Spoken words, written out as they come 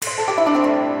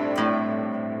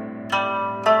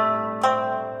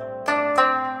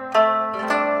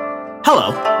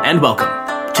and welcome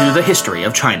to the History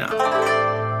of China.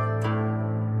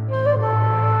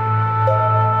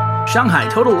 Shanghai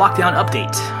Total Lockdown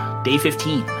Update, Day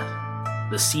 15,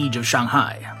 the Siege of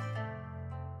Shanghai.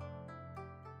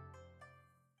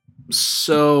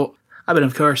 So, I've been,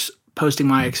 of course, posting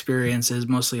my experiences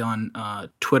mostly on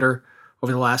Twitter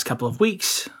over the last couple of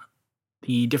weeks.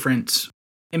 The different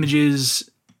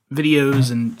images,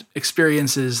 videos, and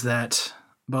experiences that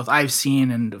both I've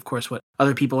seen and, of course, what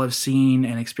other people have seen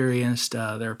and experienced.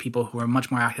 There are people who are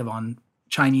much more active on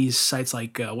Chinese sites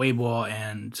like Weibo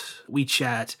and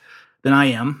WeChat than I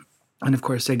am. And, of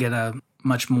course, they get a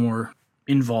much more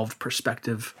involved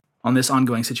perspective on this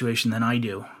ongoing situation than I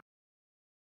do.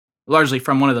 Largely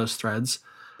from one of those threads,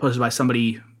 posted by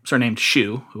somebody surnamed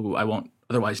Shu, who I won't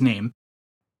otherwise name.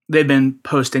 They've been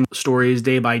posting stories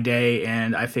day by day,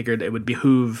 and I figured it would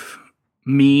behoove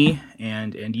me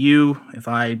and you if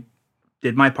I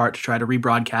did my part to try to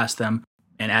rebroadcast them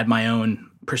and add my own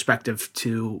perspective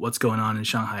to what's going on in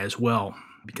Shanghai as well.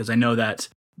 Because I know that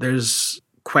there's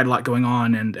quite a lot going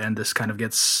on, and this kind of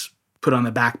gets put on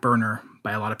the back burner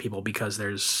by a lot of people because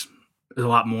there's a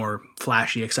lot more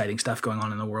flashy, exciting stuff going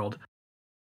on in the world.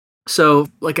 So,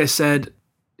 like I said,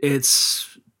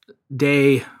 it's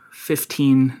day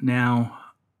 15 now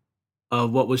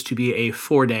of what was to be a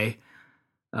 4-day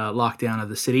lockdown of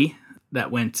the city that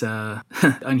went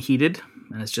unheeded,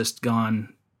 and it's just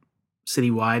gone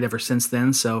citywide ever since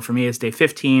then. So for me, it's day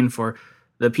 15. For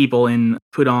the people in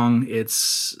Pudong,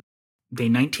 it's day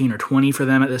 19 or 20 for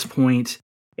them at this point.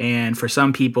 And for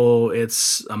some people,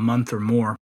 it's a month or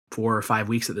more, 4 or 5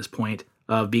 weeks at this point,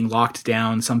 of being locked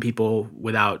down. Some people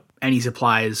without any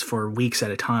supplies for weeks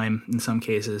at a time in some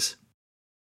cases.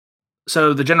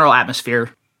 So the general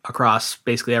atmosphere across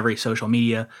basically every social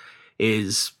media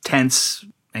is tense,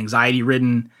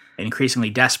 anxiety-ridden, and increasingly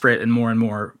desperate, and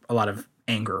more a lot of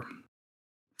anger.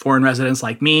 Foreign residents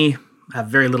like me have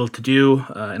very little to do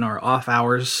in our off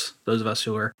hours. Those of us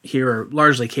who are here are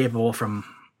largely capable from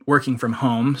working from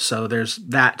home, so there's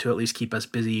that to at least keep us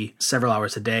busy several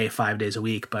hours a day, 5 days a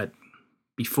week. But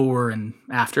before and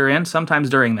after, and sometimes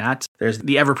during that, there's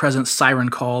the ever-present siren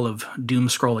call of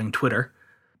doom-scrolling Twitter.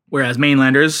 Whereas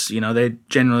mainlanders, they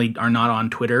generally are not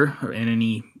on Twitter or in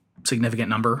any significant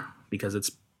number because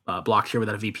it's blocked here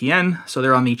without a VPN. So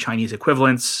they're on the Chinese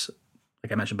equivalents,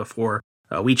 like I mentioned before,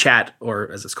 WeChat,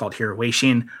 or as it's called here,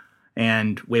 Weixin,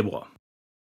 and Weibo.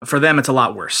 For them, it's a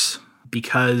lot worse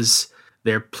because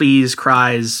their pleas,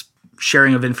 cries,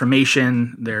 sharing of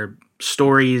information, their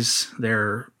stories,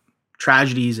 their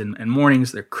tragedies and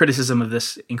mournings, their criticism of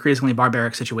this increasingly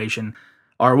barbaric situation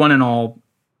are one and all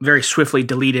very swiftly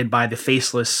deleted by the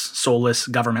faceless, soulless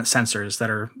government censors that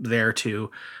are there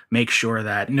to make sure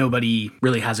that nobody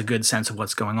really has a good sense of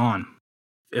what's going on.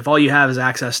 If all you have is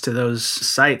access to those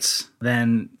sites,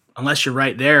 then unless you're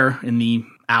right there in the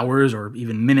hours or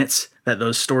even minutes that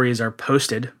those stories are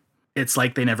posted, it's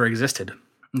like they never existed.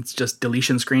 It's just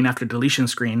deletion screen after deletion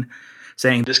screen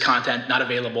saying this content not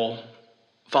available.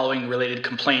 Following related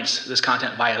complaints, this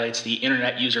content violates the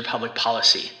internet user public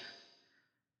policy.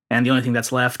 And the only thing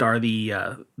that's left are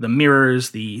the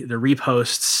mirrors, the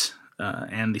reposts,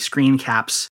 and the screen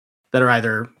caps that are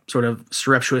either sort of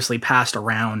surreptitiously passed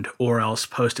around or else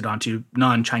posted onto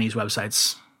non-Chinese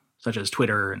websites such as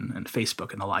Twitter and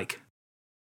Facebook and the like.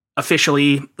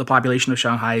 Officially, the population of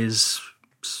Shanghai is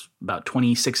about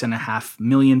 26.5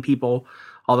 million people,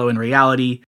 although in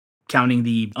reality, counting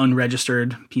the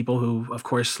unregistered people who, of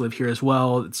course, live here as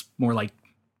well, it's more like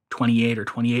 28 or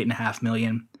 28.5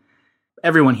 million.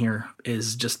 Everyone here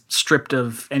is just stripped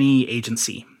of any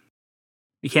agency.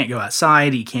 You can't go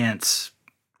outside, you can't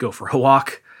go for a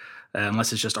walk,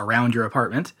 unless it's just around your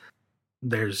apartment.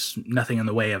 There's nothing in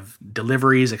the way of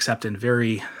deliveries except in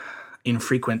very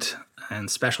infrequent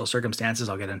and special circumstances.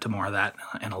 I'll get into more of that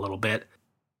in a little bit.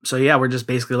 So yeah, we're just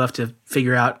basically left to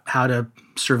figure out how to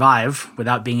survive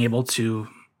without being able to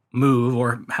move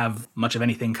or have much of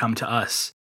anything come to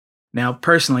us. Now,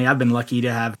 personally, I've been lucky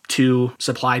to have 2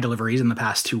 supply deliveries in the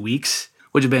past 2 weeks,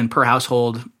 which have been per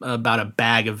household about a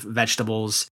bag of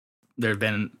vegetables. There have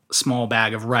been a small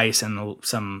bag of rice and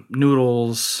some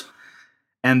noodles.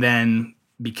 And then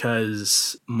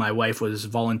because my wife was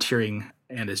volunteering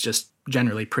and is just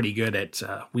generally pretty good at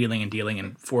wheeling and dealing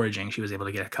and foraging, she was able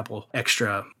to get a couple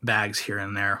extra bags here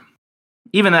and there.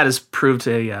 Even that has proved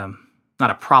not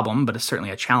a problem, but it's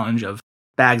certainly a challenge of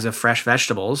bags of fresh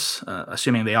vegetables,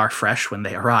 assuming they are fresh when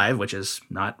they arrive, which is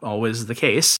not always the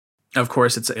case. Of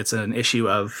course, it's an issue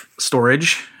of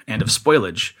storage and of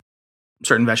spoilage.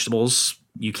 Certain vegetables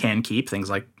you can keep, things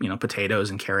like potatoes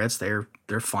and carrots. They're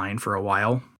fine for a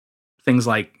while. Things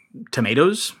like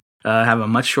tomatoes have a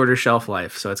much shorter shelf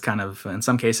life. So it's kind of, in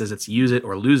some cases, it's use it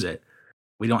or lose it.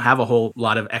 We don't have a whole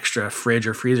lot of extra fridge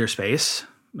or freezer space.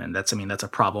 And that's a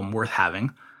problem worth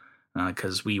having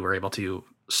because we were able to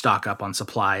stock up on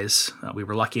supplies. We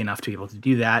were lucky enough to be able to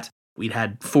do that. We'd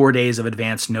had 4 days of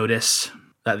advance notice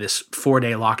that this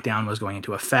 4-day lockdown was going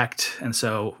into effect. And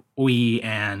so we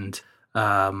and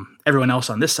everyone else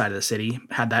on this side of the city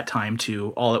had that time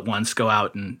to all at once go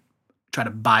out and try to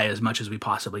buy as much as we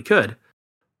possibly could,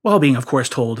 while being, of course,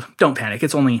 told, don't panic,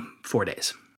 it's only 4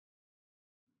 days.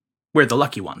 We're the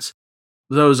lucky ones.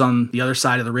 Those on the other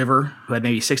side of the river who had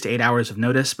maybe 6 to 8 hours of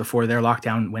notice before their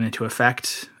lockdown went into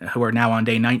effect, who are now on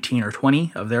day 19 or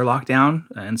 20 of their lockdown,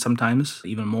 and sometimes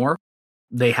even more,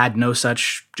 they had no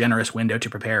such generous window to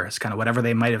prepare. It's kind of whatever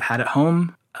they might have had at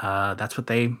home. That's what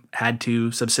they had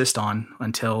to subsist on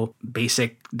until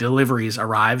basic deliveries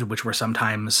arrived, which were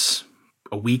sometimes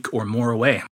a week or more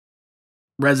away.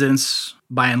 Residents,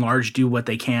 by and large, do what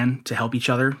they can to help each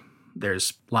other.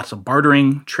 There's lots of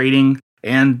bartering, trading,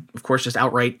 and, of course, just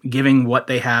outright giving what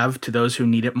they have to those who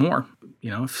need it more.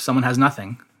 If someone has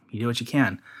nothing, you do what you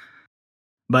can.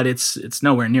 But it's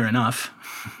nowhere near enough.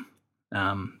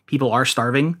 People are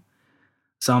starving,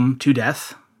 some to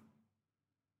death.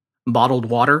 Bottled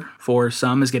water for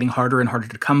some is getting harder and harder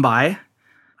to come by.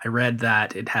 I read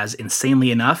that it has,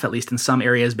 insanely enough, at least in some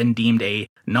areas, been deemed a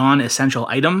non-essential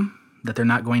item that they're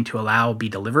not going to allow be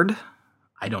delivered.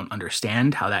 I don't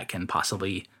understand how that can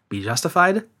possibly be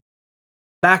justified.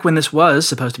 Back when this was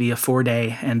supposed to be a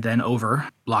 4-day and then over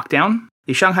lockdown,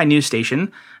 the Shanghai news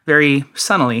station, very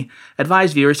sunnily,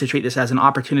 advised viewers to treat this as an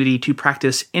opportunity to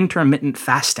practice intermittent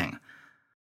fasting.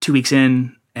 2 weeks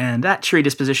in, and that cheery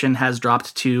disposition has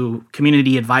dropped to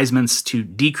community advisements to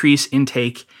decrease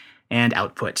intake and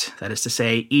output. That is to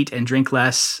say, eat and drink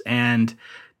less and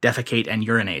defecate and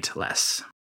urinate less.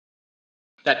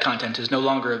 That content is no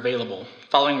longer available.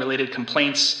 Following related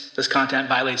complaints, this content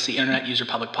violates the Internet User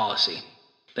Public Policy.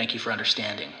 Thank you for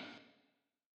understanding.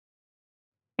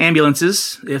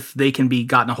 Ambulances, if they can be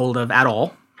gotten a hold of at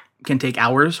all, can take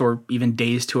hours or even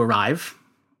days to arrive,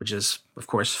 which is, of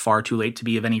course, far too late to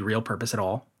be of any real purpose at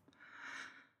all.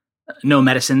 No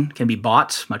medicine can be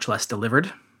bought, much less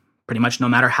delivered, pretty much no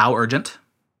matter how urgent.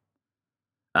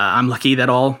 I'm lucky that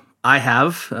all I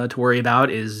have to worry about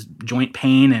is joint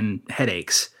pain and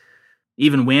headaches.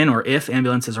 Even when or if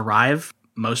ambulances arrive,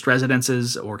 most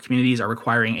residences or communities are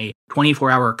requiring a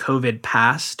 24-hour COVID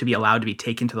pass to be allowed to be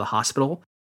taken to the hospital,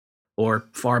 or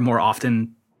far more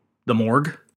often, the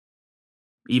morgue.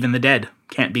 Even the dead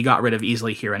can't be got rid of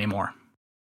easily here anymore.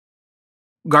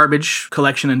 Garbage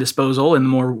collection and disposal in the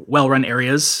more well-run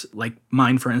areas, like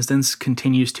mine for instance,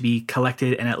 continues to be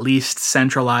collected and at least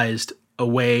centralized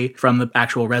away from the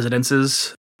actual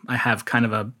residences. I have kind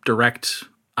of a direct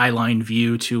eye-line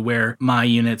view to where my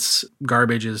unit's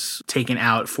garbage is taken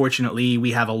out. Fortunately,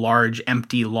 we have a large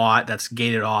empty lot that's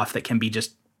gated off that can be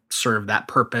just serve that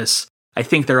purpose. I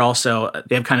think they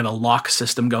have kind of a lock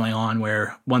system going on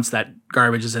where once that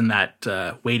garbage is in that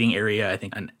waiting area, I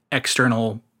think an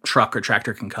external truck or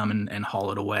tractor can come and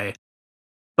haul it away.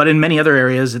 But in many other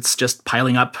areas, it's just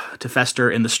piling up to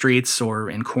fester in the streets or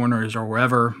in corners or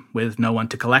wherever with no one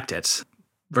to collect it.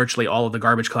 Virtually all of the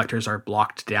garbage collectors are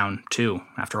locked down too,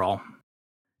 after all.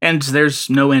 And there's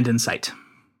no end in sight.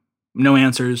 No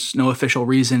answers, no official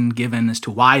reason given as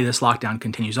to why this lockdown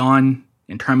continues on,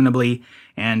 interminably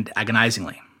and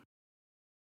agonizingly.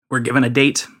 We're given a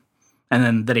date, and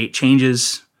then the date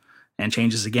changes and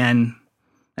changes again.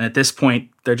 And at this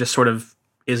point, there just sort of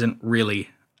isn't really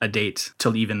a date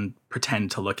to even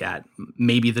pretend to look at.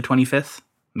 Maybe the 25th?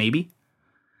 Maybe?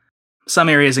 Some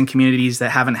areas and communities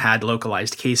that haven't had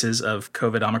localized cases of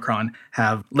COVID Omicron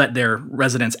have let their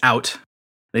residents out.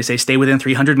 They say stay within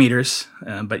 300 meters,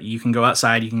 but you can go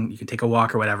outside, you can take a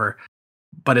walk or whatever.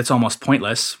 But it's almost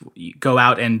pointless. You go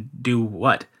out and do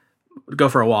what? Go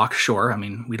for a walk, sure. I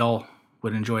mean, we'd all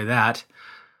would enjoy that.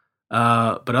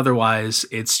 But otherwise,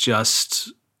 it's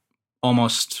just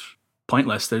almost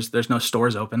pointless. There's no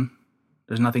stores open.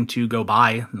 There's nothing to go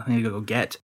buy, nothing to go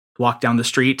get. Walk down the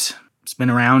street, spin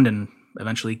around, and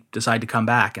eventually decide to come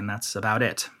back, and that's about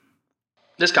it.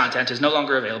 This content is no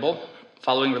longer available.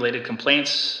 Following related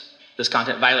complaints, this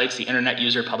content violates the Internet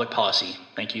User Public Policy.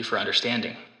 Thank you for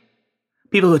understanding.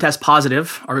 People who test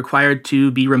positive are required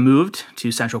to be removed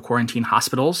to central quarantine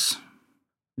hospitals.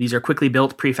 These are quickly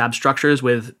built prefab structures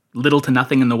with little to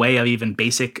nothing in the way of even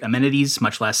basic amenities,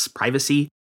 much less privacy.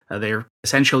 They're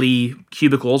essentially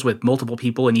cubicles with multiple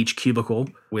people in each cubicle,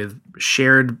 with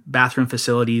shared bathroom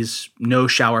facilities, no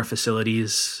shower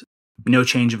facilities, no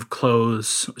change of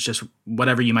clothes. It's just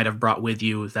whatever you might have brought with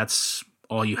you, that's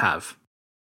all you have.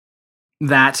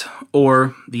 That,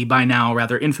 or the by now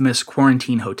rather infamous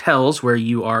quarantine hotels where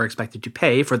you are expected to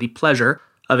pay for the pleasure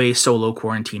of a solo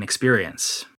quarantine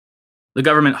experience. The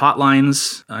government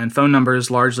hotlines and phone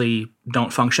numbers largely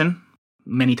don't function.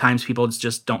 Many times people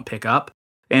just don't pick up.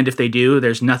 And if they do,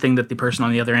 there's nothing that the person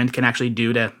on the other end can actually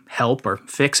do to help or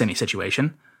fix any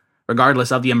situation,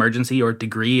 regardless of the emergency or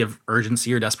degree of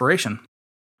urgency or desperation.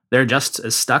 They're just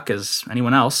as stuck as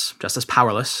anyone else, just as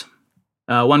powerless.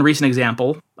 One recent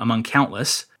example, among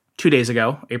countless, 2 days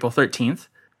ago, April 13th,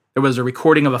 there was a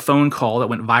recording of a phone call that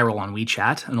went viral on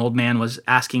WeChat. An old man was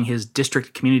asking his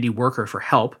district community worker for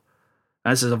help.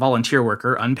 This is a volunteer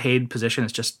worker, unpaid position.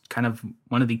 It's just kind of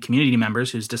one of the community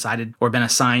members who's decided or been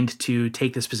assigned to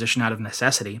take this position out of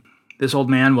necessity. This old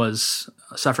man was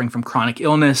suffering from chronic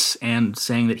illness and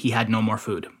saying that he had no more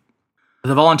food.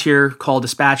 The volunteer called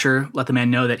dispatcher, let the man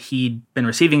know that he'd been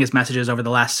receiving his messages over the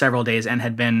last several days and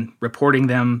had been reporting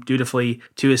them dutifully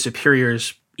to his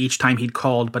superiors each time he'd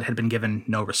called, but had been given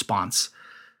no response.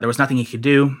 There was nothing he could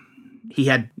do. He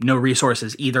had no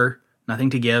resources either,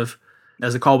 nothing to give.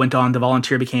 As the call went on, the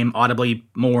volunteer became audibly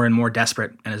more and more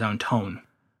desperate in his own tone.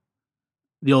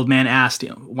 The old man asked,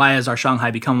 why has our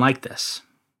Shanghai become like this?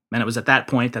 And it was at that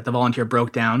point that the volunteer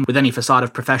broke down, with any facade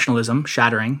of professionalism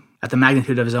shattering, at the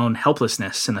magnitude of his own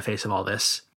helplessness in the face of all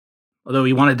this. Although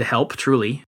he wanted to help,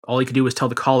 truly, all he could do was tell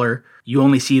the caller, you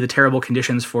only see the terrible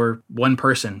conditions for one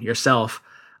person, yourself.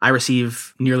 I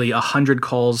receive nearly 100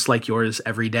 calls like yours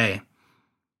every day.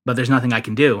 But there's nothing I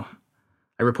can do.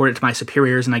 I report it to my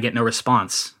superiors and I get no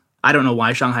response. I don't know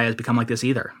why Shanghai has become like this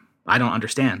either. I don't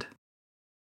understand.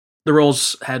 The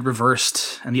roles had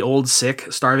reversed, and the old,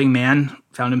 sick, starving man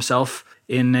found himself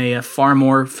in a far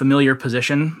more familiar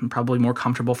position, and probably more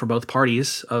comfortable for both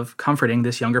parties, of comforting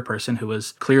this younger person who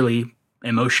was clearly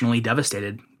emotionally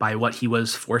devastated by what he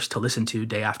was forced to listen to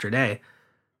day after day.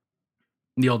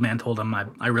 The old man told him,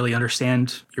 I really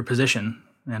understand your position,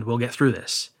 and we'll get through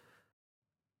this.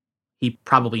 He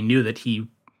probably knew that he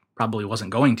probably wasn't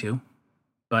going to,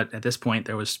 but at this point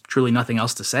there was truly nothing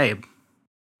else to say.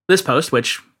 This post,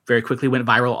 which very quickly went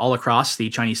viral all across the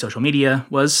Chinese social media,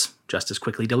 was just as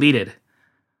quickly deleted.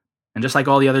 And just like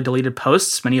all the other deleted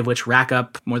posts, many of which rack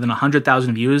up more than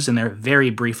 100,000 views in their very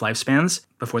brief lifespans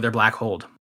before they're black holed.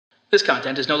 This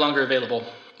content is no longer available.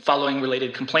 Following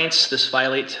related complaints, this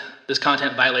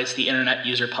content violates the Internet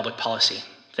User Public Policy.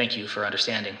 Thank you for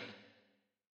understanding.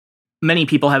 Many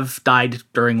people have died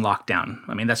during lockdown.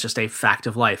 I mean, that's just a fact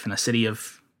of life. In a city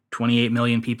of 28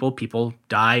 million people, people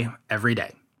die every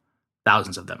day.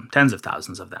 Thousands of them, tens of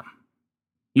thousands of them.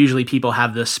 Usually people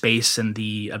have the space and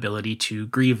the ability to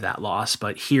grieve that loss,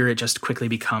 but here it just quickly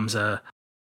becomes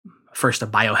first a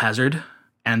biohazard,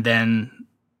 and then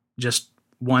just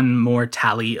one more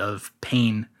tally of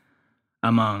pain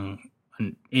among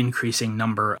an increasing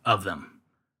number of them.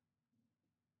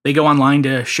 They go online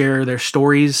to share their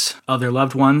stories of their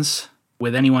loved ones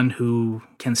with anyone who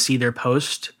can see their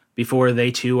post before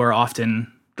they too are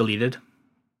often deleted.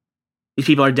 These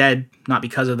people are dead not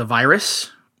because of the virus,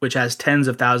 which has tens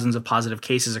of thousands of positive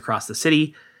cases across the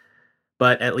city,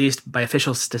 but at least by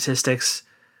official statistics,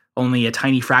 only a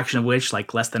tiny fraction of which,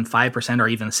 like less than 5%, are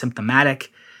even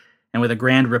symptomatic, and with a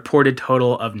grand reported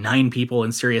total of 9 people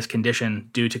in serious condition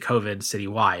due to COVID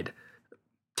citywide.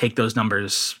 Take those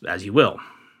numbers as you will.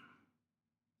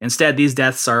 Instead, these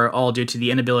deaths are all due to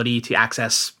the inability to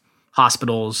access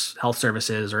hospitals, health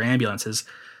services, or ambulances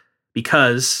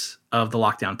because of the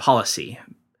lockdown policy.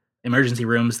 Emergency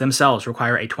rooms themselves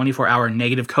require a 24-hour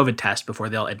negative COVID test before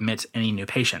they'll admit any new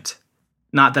patient.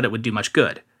 Not that it would do much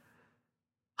good.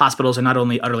 Hospitals are not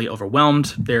only utterly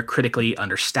overwhelmed, they're critically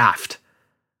understaffed.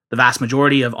 The vast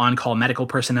majority of on-call medical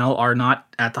personnel are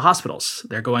not at the hospitals.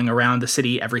 They're going around the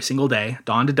city every single day,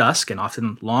 dawn to dusk, and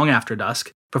often long after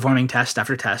dusk, performing test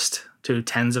after test to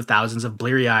tens of thousands of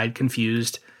bleary-eyed,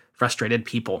 confused, frustrated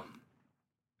people.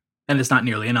 And it's not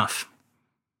nearly enough.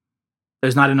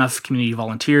 There's not enough community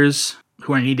volunteers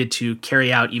who are needed to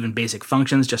carry out even basic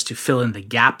functions just to fill in the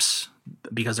gaps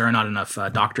because there are not enough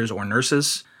doctors or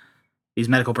nurses. These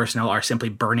medical personnel are simply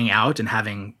burning out and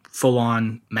having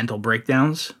full-on mental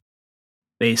breakdowns.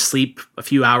 They sleep a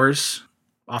few hours,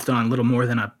 often on little more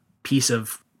than a piece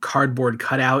of cardboard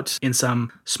cutout in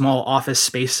some small office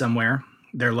space somewhere.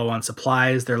 They're low on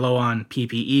supplies, they're low on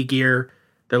PPE gear,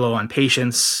 they're low on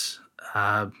patients.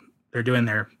 They're doing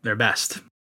their best.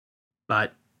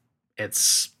 But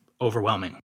it's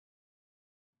overwhelming.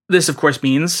 This, of course,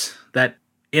 means that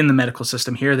in the medical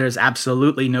system here, there's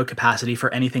absolutely no capacity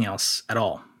for anything else at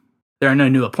all. There are no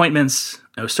new appointments,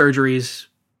 no surgeries,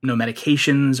 no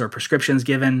medications or prescriptions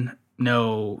given,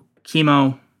 no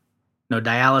chemo, no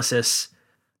dialysis,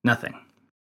 nothing.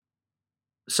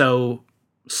 So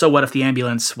what if the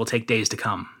ambulance will take days to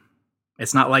come?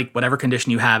 It's not like whatever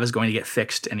condition you have is going to get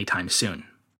fixed anytime soon.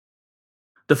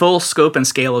 The full scope and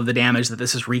scale of the damage that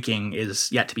this is wreaking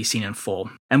is yet to be seen in full,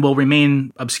 and will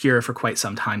remain obscure for quite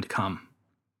some time to come.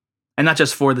 And not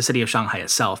just for the city of Shanghai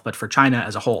itself, but for China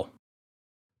as a whole.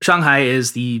 Shanghai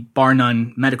is the bar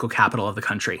none medical capital of the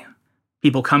country.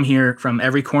 People come here from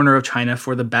every corner of China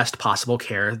for the best possible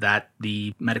care that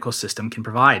the medical system can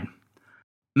provide.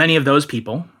 Many of those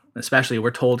people, especially, were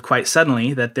told quite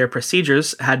suddenly that their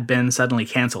procedures had been suddenly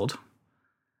canceled.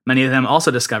 Many of them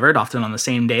also discovered, often on the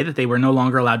same day, that they were no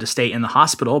longer allowed to stay in the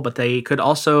hospital, but they could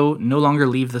also no longer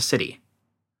leave the city.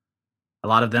 A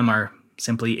lot of them are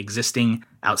simply existing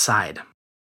outside.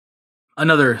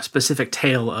 Another specific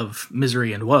tale of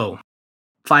misery and woe.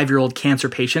 5-year-old cancer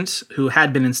patient who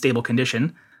had been in stable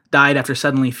condition died after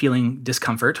suddenly feeling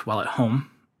discomfort while at home.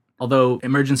 Although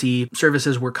emergency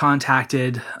services were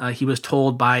contacted, he was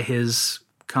told by his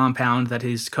compound that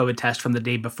his COVID test from the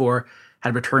day before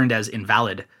had returned as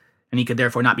invalid, and he could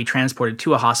therefore not be transported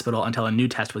to a hospital until a new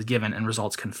test was given and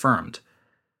results confirmed.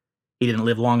 He didn't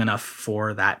live long enough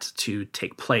for that to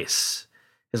take place.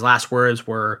 His last words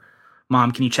were,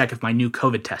 "Mom, can you check if my new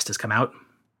COVID test has come out?"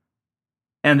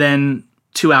 And then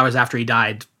 2 hours after he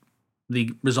died,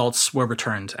 the results were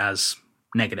returned as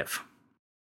negative.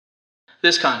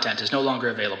 This content is no longer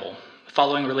available.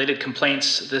 Following related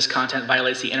complaints, this content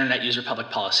violates the Internet User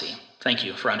Public Policy. Thank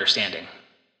you for understanding.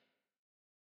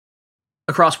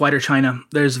 Across wider China,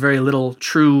 there's very little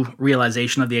true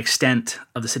realization of the extent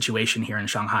of the situation here in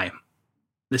Shanghai.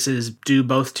 This is due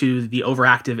both to the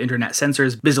overactive internet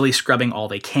censors busily scrubbing all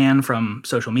they can from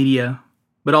social media,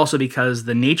 but also because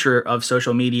the nature of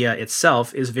social media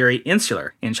itself is very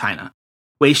insular in China.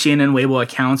 Weixin and Weibo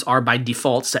accounts are by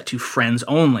default set to friends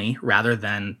only rather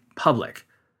than public.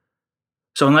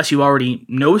 So unless you already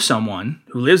know someone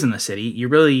who lives in the city, you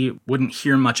really wouldn't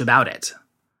hear much about it.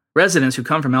 Residents who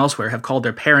come from elsewhere have called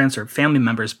their parents or family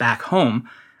members back home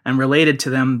and related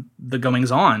to them the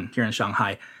goings-on here in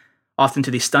Shanghai, often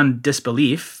to the stunned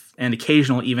disbelief and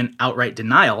occasional even outright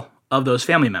denial of those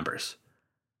family members.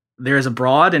 There is a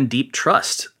broad and deep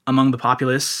trust among the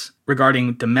populace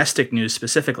regarding domestic news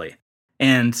specifically,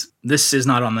 and this is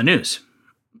not on the news.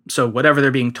 So whatever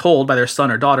they're being told by their son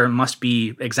or daughter must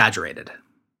be exaggerated.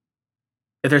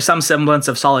 If there's some semblance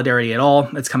of solidarity at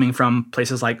all, it's coming from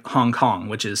places like Hong Kong,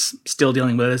 which is still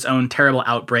dealing with its own terrible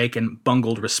outbreak and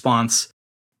bungled response,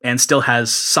 and still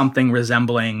has something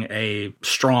resembling a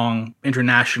strong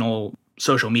international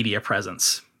social media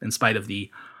presence, in spite of the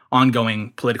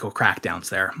ongoing political crackdowns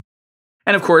there.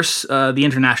 And of course, the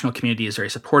international community is very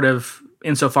supportive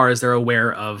insofar as they're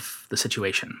aware of the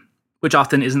situation, which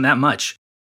often isn't that much.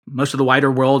 Most of the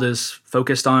wider world is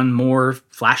focused on more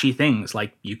flashy things,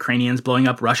 like Ukrainians blowing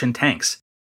up Russian tanks.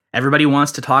 Everybody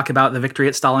wants to talk about the victory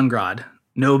at Stalingrad.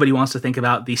 Nobody wants to think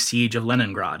about the siege of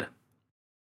Leningrad.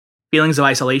 Feelings of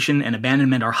isolation and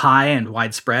abandonment are high and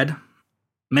widespread.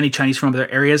 Many Chinese from other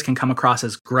areas can come across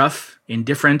as gruff,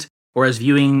 indifferent, or as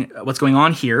viewing what's going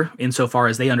on here, insofar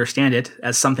as they understand it,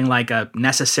 as something like a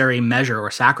necessary measure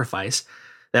or sacrifice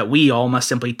that we all must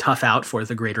simply tough out for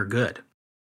the greater good.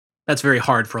 That's very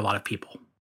hard for a lot of people.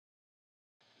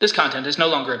 This content is no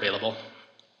longer available.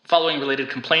 Following related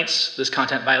complaints, this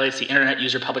content violates the Internet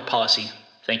User Public Policy.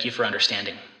 Thank you for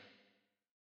understanding.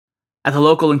 At the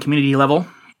local and community level,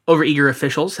 overeager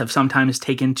officials have sometimes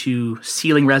taken to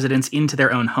sealing residents into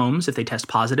their own homes if they test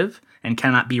positive and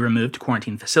cannot be removed to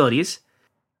quarantine facilities,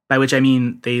 by which I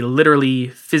mean they literally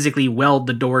physically weld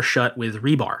the door shut with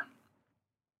rebar.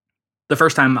 The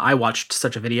first time I watched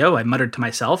such a video, I muttered to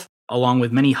myself, along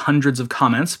with many hundreds of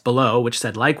comments below which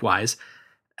said likewise,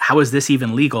 "How is this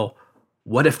even legal?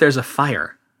 What if there's a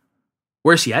fire?"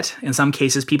 Worse yet, in some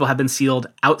cases people have been sealed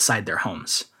outside their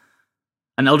homes.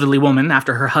 An elderly woman,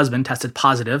 after her husband tested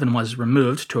positive and was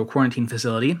removed to a quarantine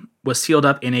facility, was sealed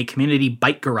up in a community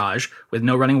bike garage with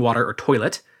no running water or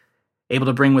toilet, able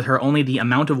to bring with her only the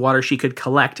amount of water she could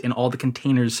collect in all the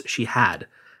containers she had,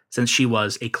 since she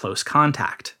was a close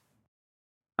contact.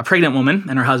 A pregnant woman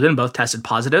and her husband both tested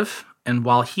positive, and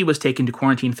while he was taken to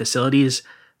quarantine facilities,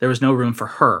 there was no room for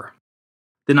her.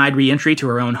 Denied re-entry to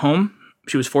her own home,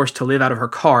 she was forced to live out of her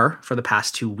car for the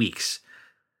past 2 weeks.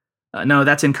 No,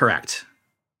 that's incorrect.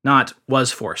 Not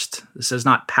was forced. This is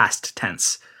not past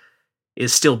tense.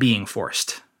 Is still being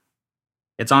forced.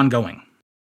 It's ongoing.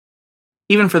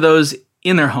 Even for those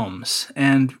in their homes,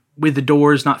 and with the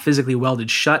doors not physically welded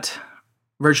shut,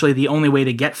 virtually the only way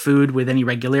to get food with any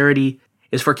regularity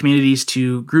is for communities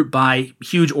to group buy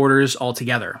huge orders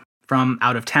altogether, from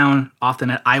out of town, often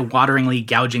at eye-wateringly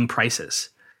gouging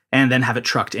prices, and then have it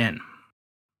trucked in.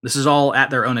 This is all at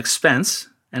their own expense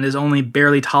and is only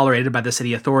barely tolerated by the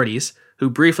city authorities, who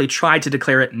briefly tried to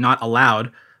declare it not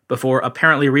allowed before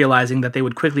apparently realizing that they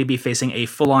would quickly be facing a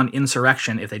full-on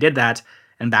insurrection if they did that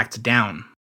and backed down.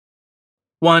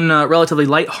 One relatively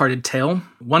light-hearted tale,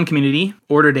 one community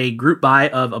ordered a group buy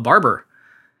of a barber.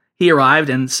 He arrived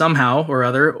and somehow or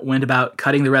other went about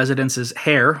cutting the residents'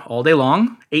 hair all day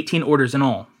long, 18 orders in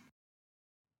all.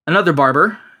 Another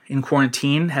barber, in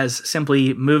quarantine, has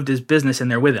simply moved his business in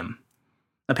there with him.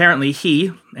 Apparently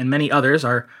he, and many others,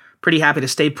 are pretty happy to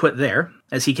stay put there,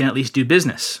 as he can at least do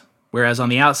business, whereas on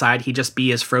the outside he'd just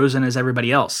be as frozen as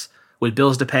everybody else, with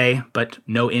bills to pay but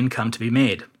no income to be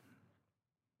made.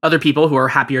 Other people who are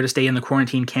happier to stay in the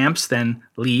quarantine camps than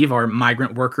leave are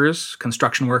migrant workers,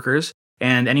 construction workers,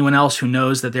 and anyone else who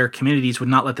knows that their communities would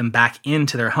not let them back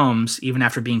into their homes even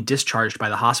after being discharged by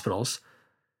the hospitals.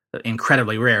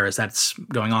 Incredibly rare, as that's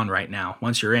going on right now.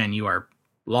 Once you're in, you are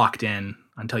locked in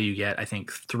until you get, I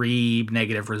think, 3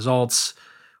 negative results,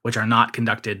 which are not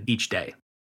conducted each day.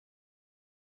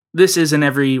 This is in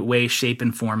every way, shape,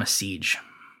 and form a siege.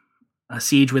 A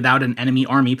siege without an enemy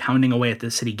army pounding away at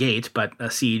the city gate, but a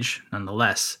siege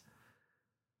nonetheless.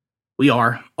 We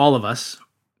are, all of us,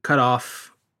 cut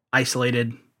off,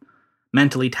 isolated,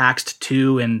 mentally taxed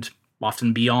to and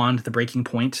often beyond the breaking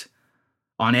point,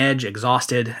 on edge,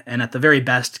 exhausted, and at the very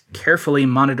best, carefully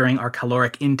monitoring our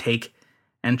caloric intake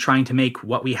and trying to make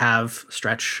what we have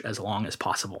stretch as long as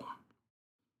possible.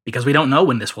 Because we don't know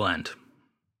when this will end.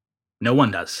 No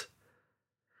one does.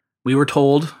 We were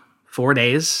told 4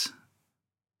 days,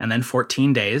 and then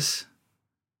 14 days.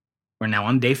 We're now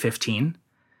on day 15.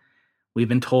 We've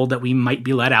been told that we might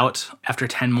be let out after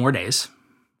 10 more days,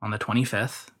 on the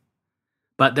 25th.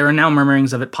 But there are now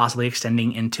murmurings of it possibly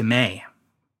extending into May.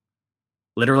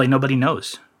 Literally nobody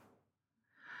knows.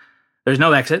 There's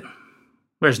no exit.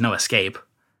 There's no escape.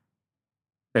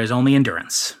 There's only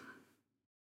endurance.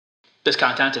 This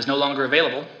content is no longer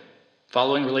available.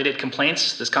 Following related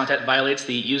complaints, this content violates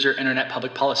the user internet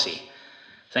public policy.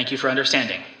 Thank you for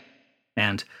understanding.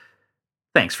 And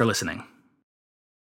thanks for listening.